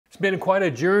been quite a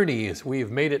journey as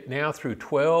we've made it now through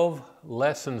 12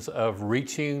 lessons of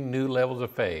reaching new levels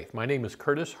of faith. My name is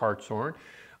Curtis Hartshorn.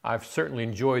 I've certainly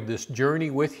enjoyed this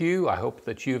journey with you. I hope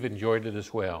that you've enjoyed it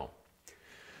as well.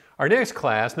 Our next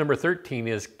class, number 13,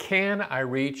 is Can I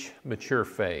Reach Mature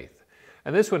Faith?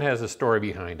 And this one has a story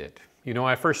behind it. You know,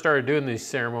 I first started doing these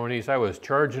ceremonies, I was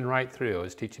charging right through. I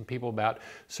was teaching people about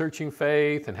searching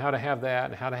faith and how to have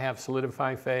that and how to have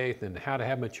solidifying faith and how to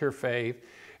have mature faith.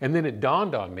 And then it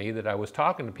dawned on me that I was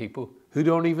talking to people who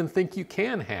don't even think you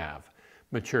can have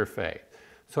mature faith.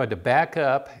 So I had to back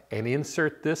up and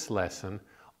insert this lesson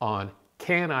on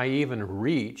can I even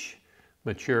reach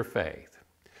mature faith?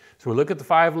 So we look at the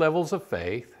 5 levels of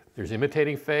faith. There's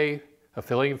imitating faith,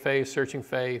 affiliating faith, searching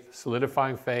faith,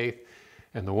 solidifying faith,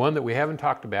 and the one that we haven't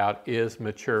talked about is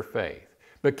mature faith.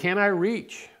 But can I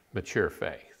reach mature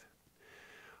faith?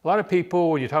 A lot of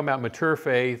people, when you talk about mature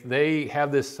faith, they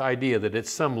have this idea that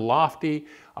it's some lofty,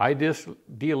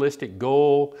 idealistic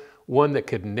goal, one that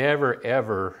could never,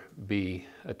 ever be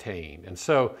attained. And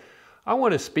so I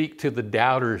want to speak to the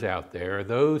doubters out there,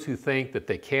 those who think that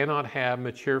they cannot have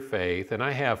mature faith. And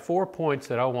I have 4 points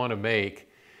that I want to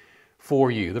make for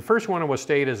you. The first one I will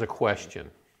state as a question.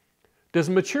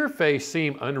 Does mature faith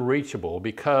seem unreachable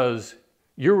because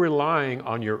you're relying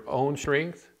on your own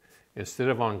strength instead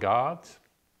of on God's?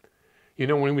 You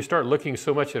know, when we start looking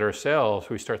so much at ourselves,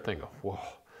 we start thinking, whoa,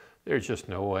 there's just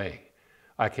no way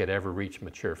I could ever reach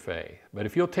mature faith. But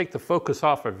if you'll take the focus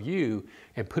off of you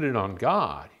and put it on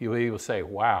God, you'll be able to say,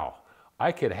 wow,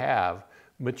 I could have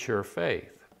mature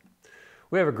faith.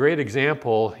 We have a great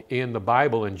example in the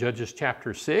Bible in Judges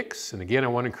chapter 6. And again, I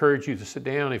want to encourage you to sit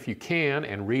down if you can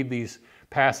and read these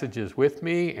passages with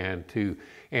me and to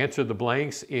answer the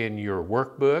blanks in your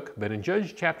workbook. But in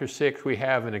Judges chapter 6, we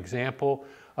have an example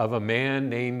of a man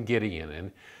named Gideon.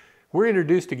 And we're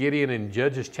introduced to Gideon in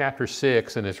Judges chapter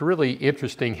 6, and it's really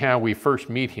interesting how we first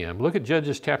meet him. Look at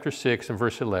Judges chapter 6 and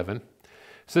verse 11. It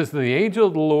says, the angel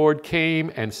of the Lord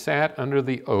came and sat under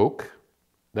the oak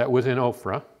that was in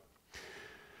Ophrah,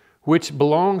 which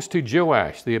belongs to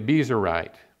Joash the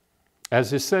Abiezrite,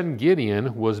 as his son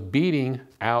Gideon was beating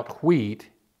out wheat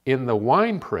in the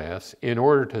winepress in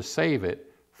order to save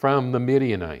it from the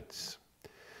Midianites.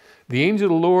 The angel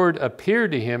of the Lord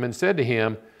appeared to him and said to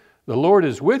him, the Lord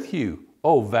is with you,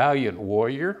 O valiant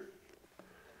warrior.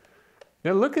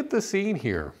 Now look at the scene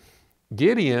here.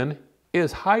 Gideon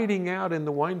is hiding out in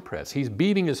the winepress. He's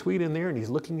beating his wheat in there and he's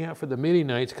looking out for the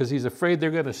Midianites because he's afraid they're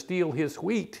going to steal his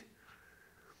wheat.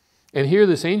 And here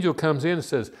this angel comes in and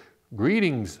says,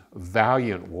 greetings,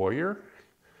 valiant warrior.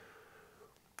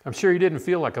 I'm sure he didn't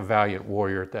feel like a valiant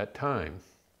warrior at that time.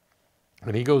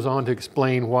 And he goes on to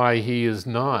explain why he is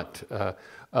not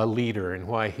a leader and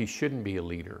why he shouldn't be a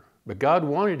leader. But God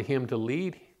wanted him to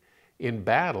lead in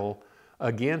battle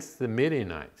against the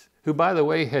Midianites, who, by the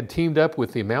way, had teamed up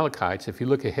with the Amalekites. If you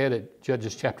look ahead at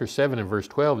Judges chapter 7 and verse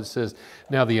 12, it says,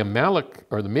 now the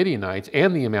Midianites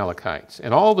and the Amalekites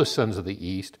and all the sons of the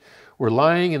east were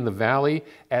lying in the valley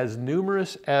as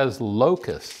numerous as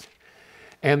locusts,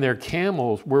 and their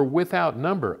camels were without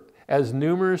number, as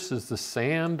numerous as the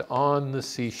sand on the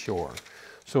seashore.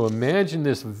 So imagine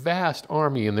this vast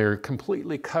army, and they're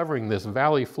completely covering this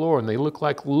valley floor, and they look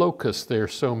like locusts. There are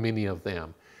so many of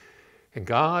them. And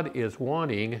God is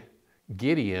wanting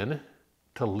Gideon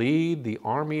to lead the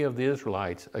army of the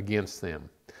Israelites against them.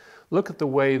 Look at the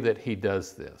way that he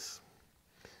does this.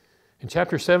 In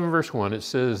chapter 7, verse 1, it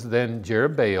says, then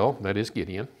Jerubbaal, that is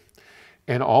Gideon,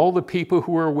 and all the people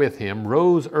who were with him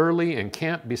rose early and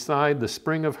camped beside the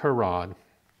spring of Harod.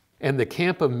 And the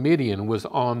camp of Midian was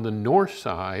on the north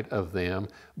side of them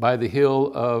by the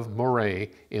hill of Moreh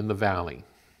in the valley.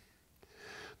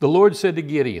 The Lord said to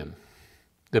Gideon,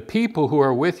 the people who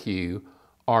are with you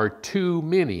are too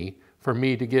many for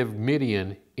me to give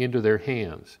Midian into their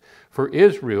hands. For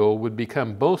Israel would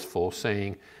become boastful,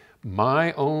 saying,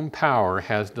 my own power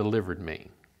has delivered me.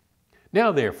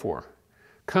 Now therefore,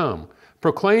 come,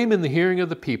 proclaim in the hearing of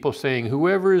the people, saying,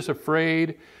 whoever is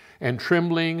afraid and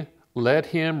trembling, let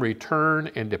him return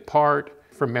and depart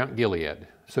from Mount Gilead.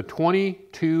 So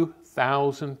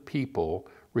 22,000 people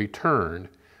returned,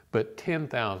 but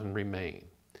 10,000 remained.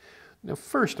 Now,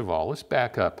 first of all, let's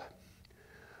back up.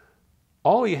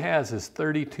 All he has is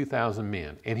 32,000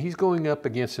 men, and he's going up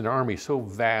against an army so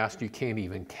vast you can't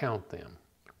even count them,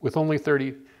 with only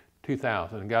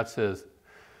 32,000. And God says,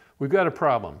 we've got a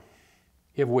problem.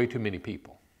 You have way too many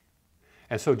people.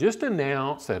 And so just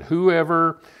announce that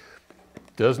whoever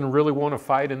doesn't really want to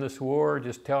fight in this war,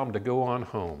 just tell them to go on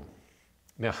home.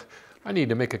 Now, I need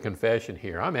to make a confession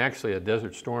here. I'm actually a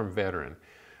Desert Storm veteran.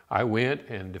 I went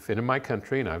and defended my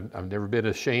country, and I've never been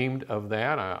ashamed of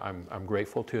that. I'm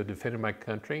grateful to have defended my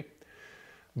country.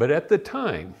 But at the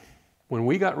time, when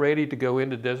we got ready to go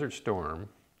into Desert Storm,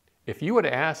 if you would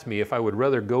have asked me if I would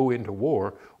rather go into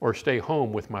war or stay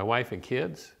home with my wife and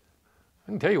kids,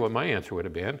 I can tell you what my answer would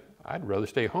have been. I'd rather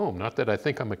stay home. Not that I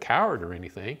think I'm a coward or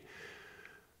anything,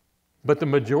 but the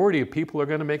majority of people are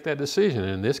going to make that decision.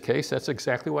 And in this case, that's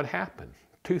exactly what happened.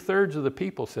 2/3 of the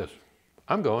people says,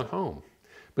 I'm going home.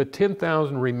 But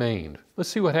 10,000 remained. Let's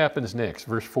see what happens next.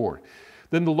 Verse 4.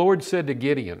 Then the Lord said to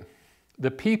Gideon, the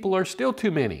people are still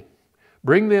too many.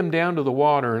 Bring them down to the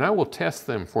water, and I will test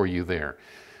them for you there.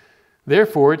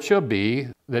 Therefore it shall be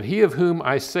that he of whom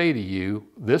I say to you,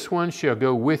 this one shall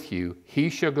go with you, he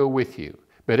shall go with you.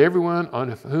 But everyone on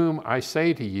whom I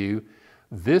say to you,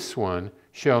 this one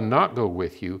shall not go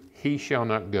with you, he shall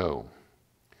not go.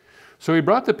 So he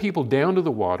brought the people down to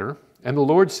the water, and the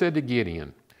Lord said to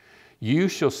Gideon, you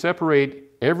shall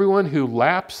separate everyone who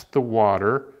laps the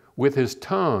water with his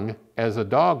tongue as a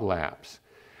dog laps,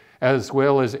 as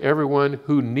well as everyone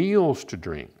who kneels to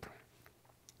drink.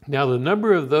 Now the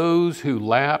number of those who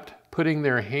lapped, putting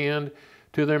their hand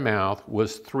to their mouth,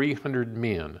 was 300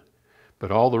 men,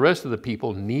 but all the rest of the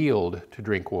people kneeled to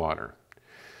drink water.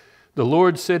 The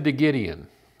Lord said to Gideon,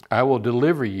 I will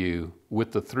deliver you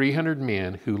with the 300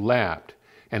 men who lapped,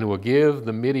 and will give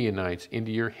the Midianites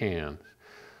into your hands.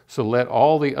 So let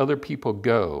all the other people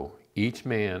go, each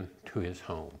man to his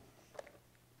home.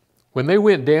 When they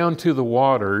went down to the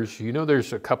waters, you know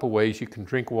there's a couple ways you can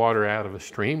drink water out of a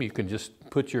stream. You can just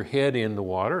put your head in the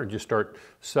water and just start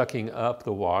sucking up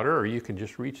the water, or you can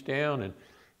just reach down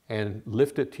and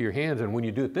lift it to your hands. And when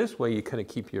you do it this way, you kind of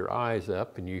keep your eyes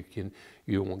up and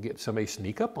you won't get somebody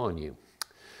sneak up on you.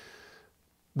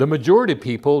 The majority of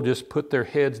people just put their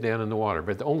heads down in the water,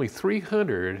 but only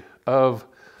 300 of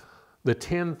the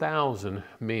 10,000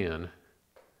 men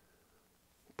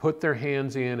put their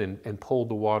hands in and pulled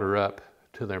the water up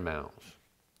to their mouths.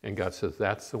 And God says,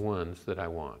 that's the ones that I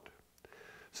want.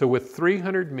 So with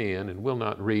 300 men, and we'll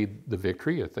not read the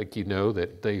victory. I think you know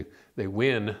that they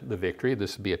win the victory.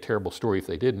 This would be a terrible story if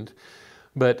they didn't.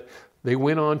 But they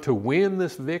went on to win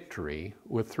this victory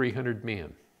with 300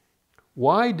 men.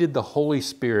 Why did the Holy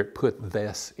Spirit put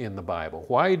this in the Bible?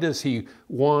 Why does He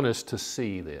want us to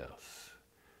see this?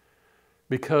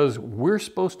 Because we're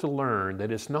supposed to learn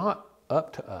that it's not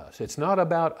up to us. It's not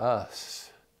about us.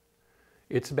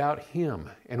 It's about Him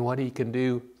and what He can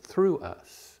do through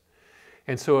us.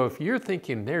 And so if you're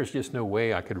thinking there's just no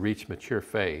way I could reach mature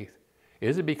faith,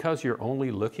 is it because you're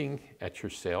only looking at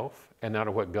yourself and not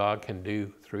at what God can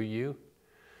do through you?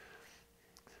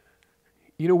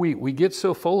 You know, we get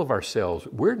so full of ourselves.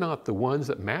 We're not the ones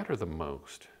that matter the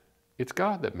most. It's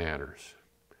God that matters.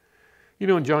 You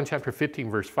know, in John chapter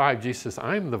 15, verse 5, Jesus says,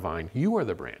 I am the vine, you are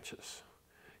the branches.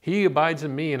 He abides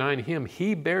in me and I in him.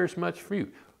 He bears much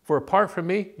fruit. For apart from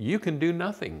me, you can do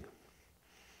nothing.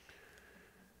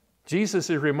 Jesus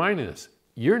is reminding us,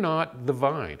 you're not the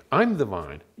vine. I'm the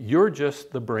vine. You're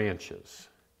just the branches.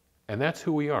 And that's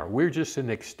who we are. We're just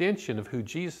an extension of who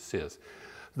Jesus is.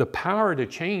 The power to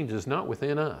change is not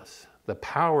within us. The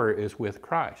power is with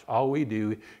Christ. All we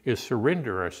do is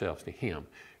surrender ourselves to Him.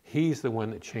 He's the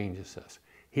one that changes us.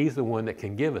 He's the one that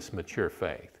can give us mature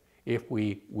faith if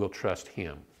we will trust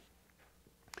Him.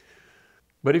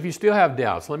 But if you still have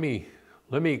doubts, let me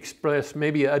express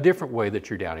maybe a different way that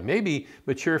you're doubting. Maybe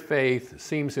mature faith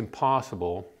seems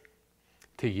impossible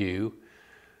to you,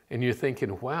 and you're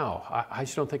thinking, wow, I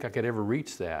just don't think I could ever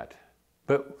reach that.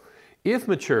 But if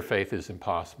mature faith is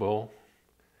impossible,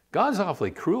 God's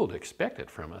awfully cruel to expect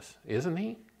it from us, isn't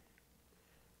He?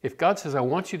 If God says, I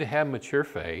want you to have mature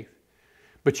faith,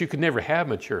 but you could never have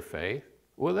mature faith,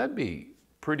 well, that'd be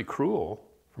pretty cruel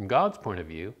from God's point of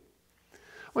view.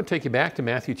 I want to take you back to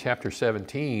Matthew chapter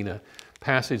 17, a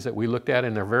passage that we looked at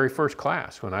in our very first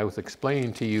class when I was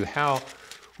explaining to you how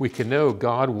we can know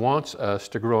God wants us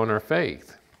to grow in our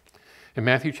faith. In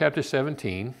Matthew chapter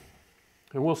 17,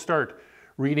 and we'll start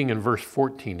reading in verse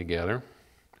 14 together.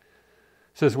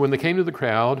 It says, when they came to the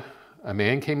crowd, a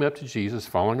man came up to Jesus,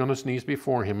 falling on his knees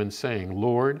before him and saying,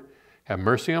 Lord, have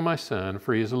mercy on my son,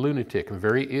 for he is a lunatic and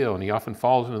very ill, and he often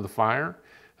falls into the fire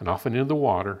and often into the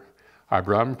water. I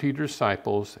brought him to your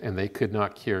disciples, and they could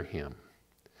not cure him.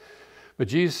 But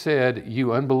Jesus said,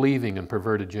 you unbelieving and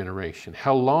perverted generation,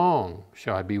 how long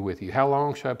shall I be with you? How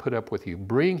long shall I put up with you?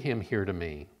 Bring him here to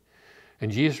me.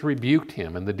 And Jesus rebuked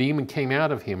him, and the demon came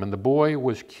out of him, and the boy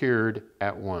was cured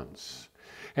at once.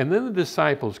 And then the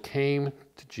disciples came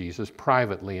to Jesus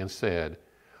privately and said,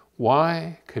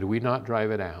 why could we not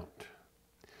drive it out?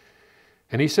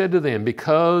 And he said to them,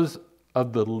 because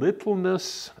of the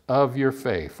littleness of your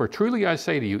faith. For truly I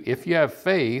say to you, if you have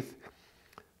faith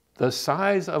the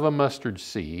size of a mustard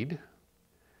seed,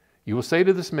 you will say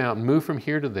to this mountain, move from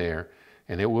here to there,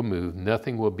 and it will move.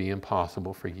 Nothing will be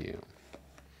impossible for you.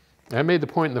 I made the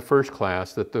point in the first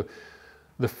class that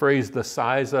the phrase the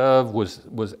size of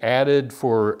was added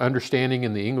for understanding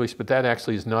in the English, but that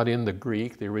actually is not in the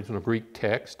Greek, the original Greek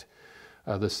text.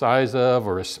 The size of,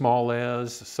 or as small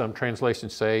as, some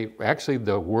translations say, actually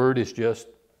the word is just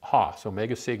hos,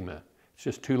 omega sigma. It's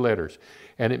just 2 letters.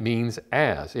 And it means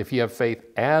as. If you have faith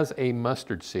as a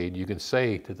mustard seed, you can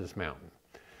say to this mountain.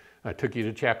 I took you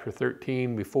to chapter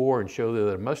 13 before and showed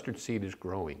that a mustard seed is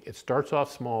growing. It starts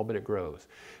off small, but it grows.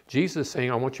 Jesus is saying,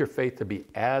 I want your faith to be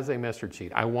as a mustard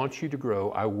seed. I want you to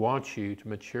grow. I want you to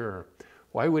mature.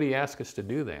 Why would he ask us to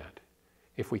do that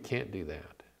if we can't do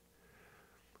that?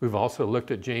 We've also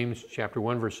looked at James chapter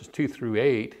 1, verses 2 through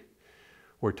 8,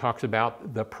 where it talks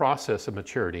about the process of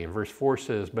maturity. And verse 4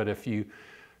 says,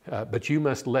 but you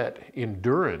must let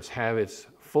endurance have its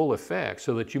full effect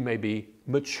so that you may be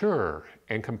mature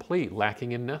and complete,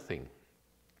 lacking in nothing.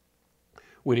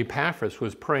 When Epaphras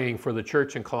was praying for the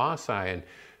church in Colossae,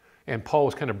 and Paul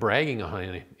was kind of bragging on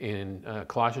it in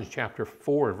Colossians chapter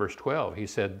 4, verse 12, he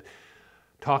said,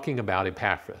 talking about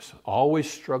Epaphras, always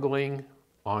struggling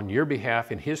on your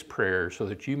behalf in his prayers so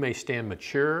that you may stand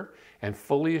mature and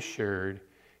fully assured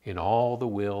in all the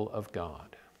will of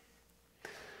God.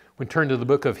 We turn to the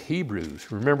book of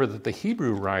Hebrews. Remember that the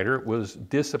Hebrew writer was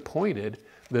disappointed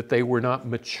that they were not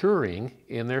maturing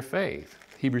in their faith.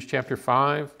 Hebrews chapter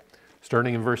 5,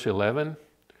 starting in verse 11.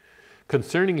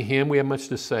 Concerning him we have much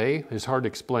to say, it's hard to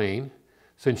explain,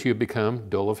 since you have become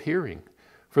dull of hearing.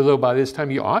 For though by this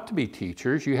time you ought to be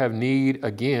teachers, you have need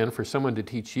again for someone to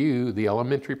teach you the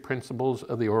elementary principles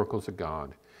of the oracles of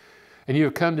God. And you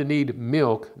have come to need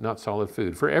milk, not solid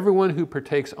food. For everyone who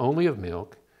partakes only of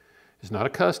milk is not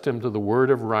accustomed to the word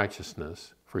of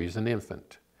righteousness, for he is an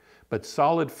infant. But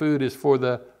solid food is for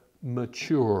the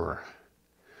mature,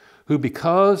 who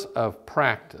because of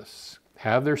practice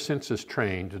have their senses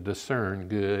trained to discern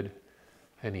good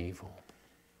and evil.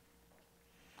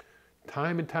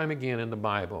 Time and time again in the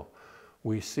Bible,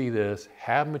 we see this: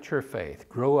 have mature faith,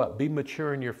 grow up, be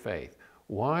mature in your faith.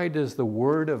 Why does the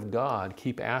Word of God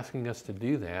keep asking us to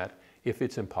do that if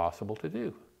it's impossible to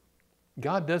do?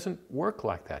 God doesn't work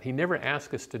like that. He never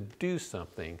asks us to do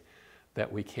something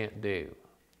that we can't do.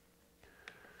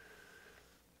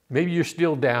 Maybe you're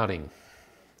still doubting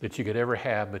that you could ever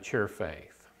have mature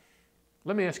faith.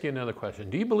 Let me ask you another question.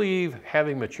 Do you believe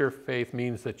having mature faith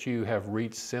means that you have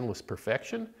reached sinless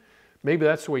perfection? Maybe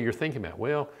that's the way you're thinking about it.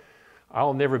 Well,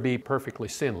 I'll never be perfectly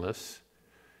sinless.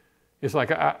 It's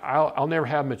like I'll never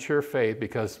have mature faith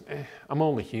because I'm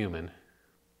only human.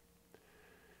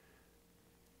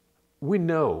 We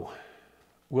know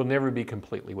we'll never be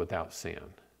completely without sin.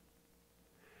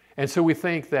 And so we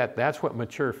think that that's what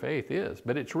mature faith is,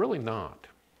 but it's really not.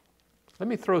 Let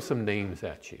me throw some names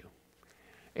at you.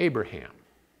 Abraham,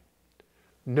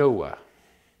 Noah,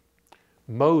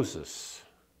 Moses,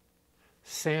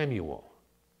 Samuel,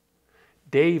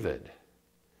 David,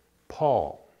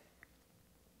 Paul.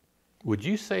 Would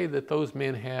you say that those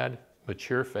men had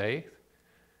mature faith?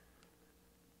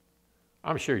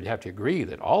 I'm sure you'd have to agree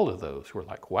that all of those were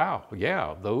like, wow,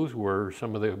 yeah, those were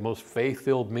some of the most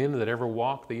faith-filled men that ever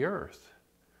walked the earth.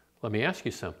 Let me ask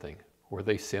you something. Were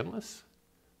they sinless?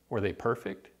 Were they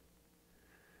perfect?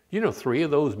 You know, 3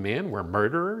 of those men were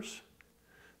murderers.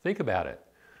 Think about it.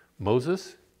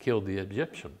 Moses killed the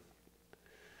Egyptian.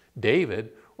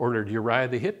 David ordered Uriah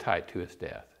the Hittite to his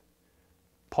death.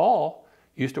 Paul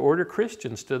used to order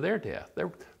Christians to their death.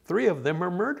 3 of them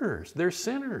are murderers. They're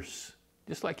sinners,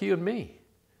 just like you and me.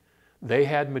 They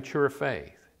had mature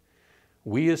faith.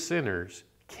 We as sinners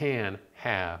can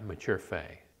have mature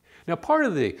faith. Now, part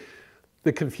of the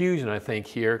confusion, I think,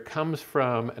 here comes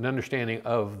from an understanding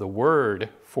of the word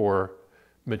for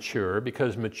mature,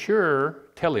 because mature,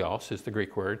 teleos is the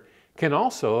Greek word, can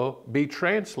also be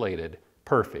translated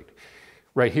perfect.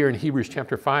 Right here in Hebrews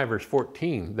chapter 5, verse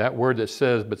 14, that word that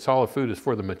says, but solid food is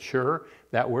for the mature,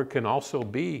 that word can also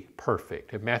be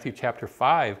perfect. In Matthew chapter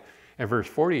 5 and verse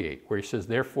 48, where he says,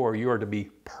 therefore you are to be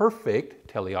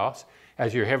perfect, teleos,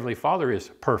 as your heavenly Father is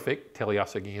perfect,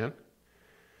 teleos again.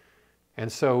 And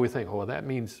so we think, well, that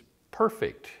means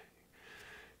perfect.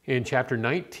 In chapter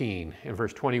 19 and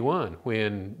verse 21,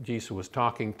 when Jesus was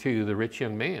talking to the rich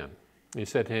young man, he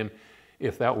said to him,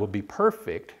 if thou wilt be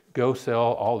perfect, go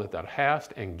sell all that thou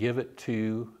hast and give it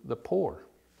to the poor.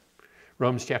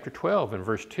 Romans chapter 12 and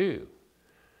verse 2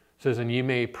 says, and you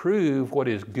may prove what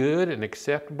is good and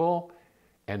acceptable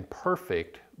and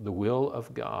perfect, the will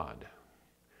of God.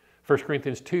 1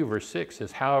 Corinthians 2 verse 6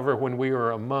 says, however, when we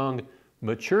are among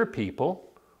mature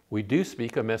people, we do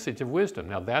speak a message of wisdom.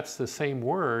 Now that's the same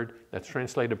word that's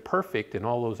translated perfect in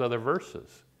all those other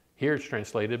verses. Here it's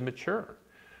translated mature.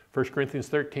 1 Corinthians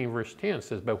 13 verse 10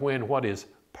 says, but when what is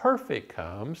perfect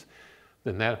comes,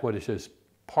 then that what is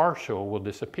partial will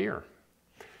disappear.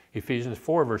 Ephesians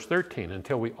 4 verse 13,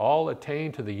 until we all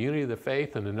attain to the unity of the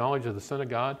faith and the knowledge of the Son of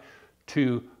God,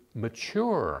 to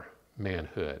mature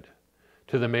manhood,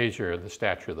 to the measure of the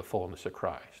stature of the fullness of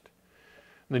Christ.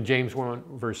 And then James 1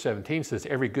 verse 17 says,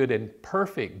 every good and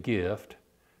perfect gift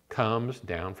comes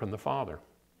down from the Father,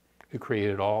 who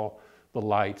created all the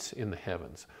lights in the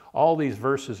heavens. All these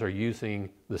verses are using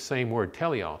the same word,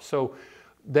 teleos. So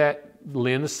that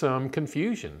lends some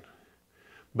confusion.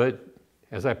 But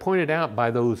as I pointed out, by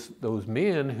those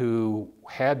men who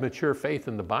had mature faith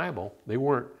in the Bible, they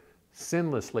weren't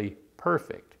sinlessly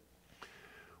perfect.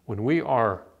 When we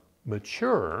are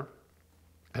mature,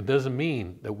 it doesn't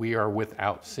mean that we are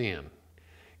without sin.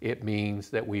 It means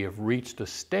that we have reached a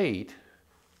state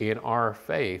in our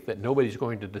faith that nobody's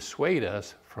going to dissuade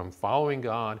us from following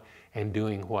God and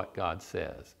doing what God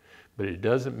says. But it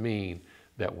doesn't mean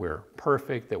that we're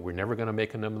perfect, that we're never going to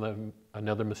make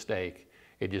another mistake.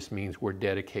 It just means we're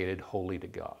dedicated wholly to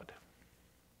God.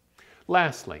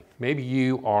 Lastly, maybe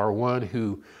you are one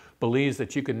who believes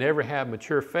that you can never have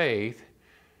mature faith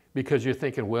because you're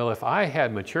thinking, well, if I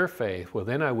had mature faith, well,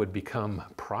 then I would become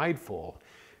prideful,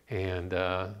 and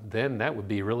then that would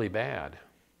be really bad.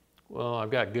 Well,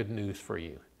 I've got good news for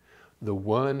you. The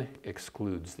one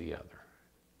excludes the other.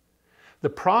 The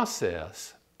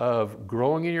process of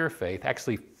growing in your faith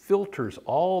actually filters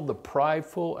all the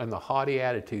prideful and the haughty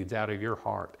attitudes out of your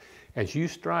heart. As you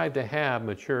strive to have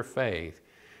mature faith,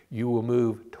 you will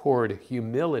move toward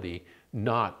humility,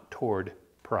 not toward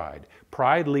pride.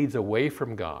 Pride leads away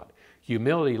from God.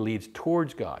 Humility leads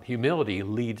towards God. Humility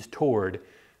leads toward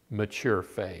mature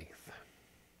faith.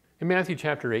 In Matthew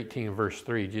chapter 18, verse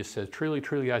 3, it just says, truly,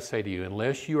 truly, I say to you,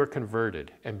 unless you are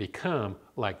converted and become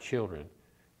like children,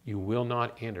 you will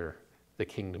not enter the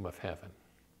kingdom of heaven.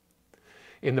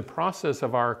 In the process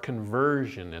of our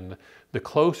conversion, and the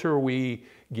closer we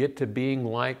get to being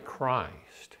like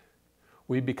Christ,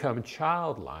 we become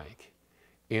childlike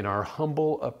in our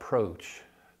humble approach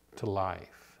to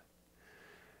life.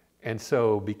 And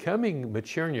so becoming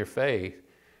mature in your faith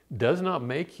does not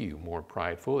make you more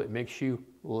prideful, it makes you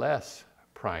less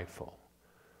prideful.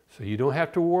 So you don't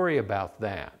have to worry about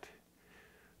that.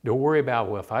 Don't worry about,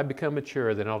 well, if I become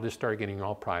mature, then I'll just start getting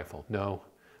all prideful. No,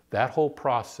 that whole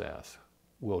process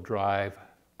will drive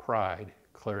pride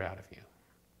clear out of you.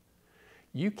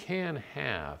 You can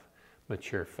have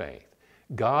mature faith.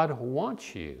 God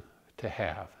wants you to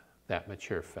have that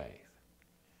mature faith.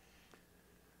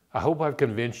 I hope I've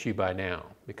convinced you by now,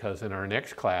 because in our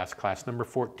next class, class number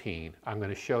 14, I'm going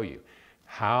to show you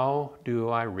how do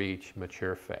I reach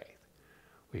mature faith.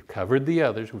 We've covered the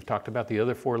others. We've talked about the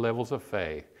other 4 levels of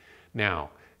faith.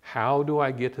 Now, how do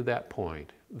I get to that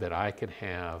point that I can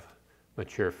have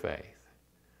mature faith?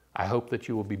 I hope that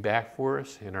you will be back for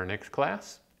us in our next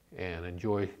class and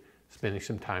enjoy spending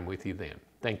some time with you then.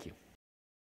 Thank you.